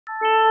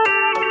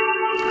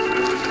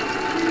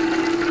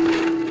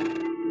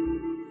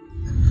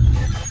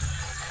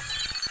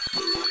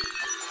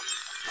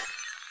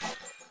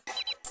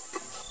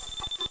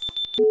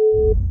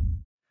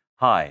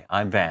Hi,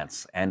 I'm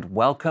Vance, and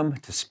welcome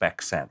to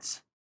Spec.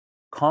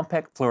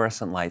 Compact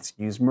fluorescent lights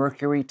use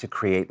mercury to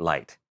create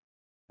light.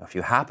 Now, if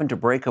you happen to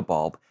break a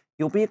bulb,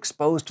 you'll be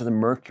exposed to the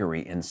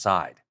mercury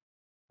inside.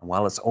 And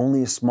while it's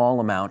only a small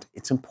amount,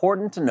 it's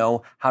important to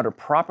know how to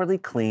properly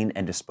clean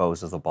and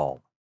dispose of the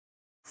bulb.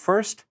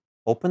 First,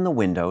 open the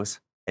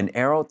windows and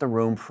air out the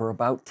room for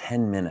about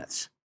 10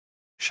 minutes.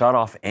 Shut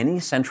off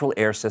any central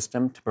air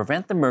system to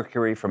prevent the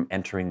mercury from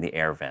entering the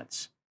air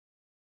vents.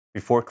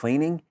 Before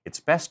cleaning,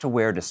 it's best to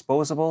wear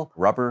disposable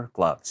rubber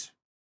gloves.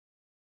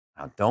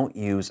 Now, don't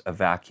use a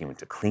vacuum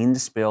to clean the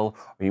spill,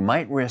 or you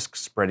might risk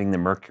spreading the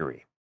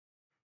mercury.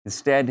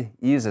 Instead,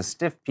 use a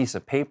stiff piece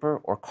of paper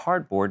or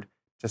cardboard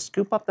to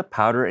scoop up the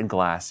powder and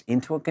glass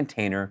into a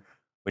container,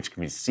 which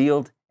can be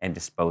sealed and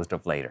disposed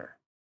of later.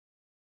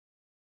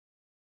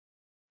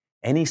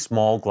 Any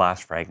small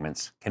glass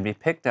fragments can be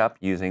picked up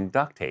using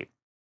duct tape.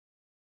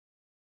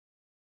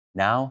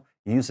 Now,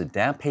 use a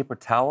damp paper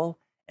towel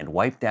and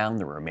wipe down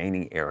the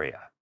remaining area.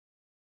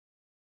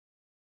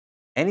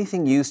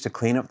 Anything used to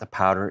clean up the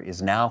powder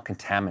is now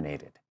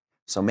contaminated,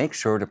 so make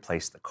sure to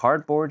place the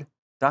cardboard,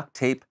 duct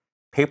tape,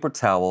 paper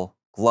towel,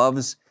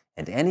 gloves,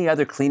 and any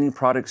other cleaning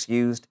products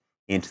used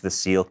into the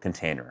sealed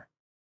container.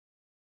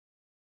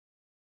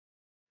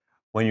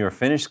 When you are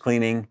finished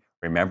cleaning,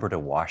 remember to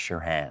wash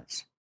your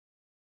hands.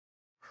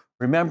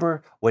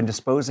 Remember, when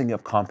disposing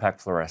of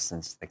compact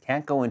fluorescents that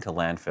can't go into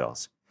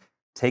landfills,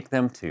 take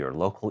them to your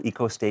local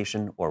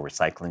eco-station or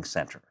recycling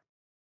center.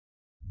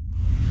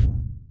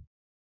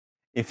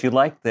 If you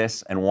like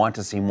this and want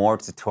to see more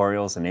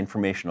tutorials and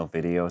informational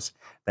videos,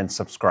 then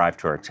subscribe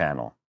to our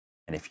channel.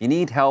 And if you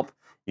need help,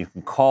 you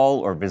can call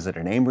or visit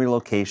an AMRE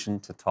location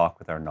to talk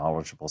with our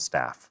knowledgeable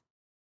staff.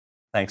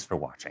 Thanks for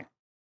watching.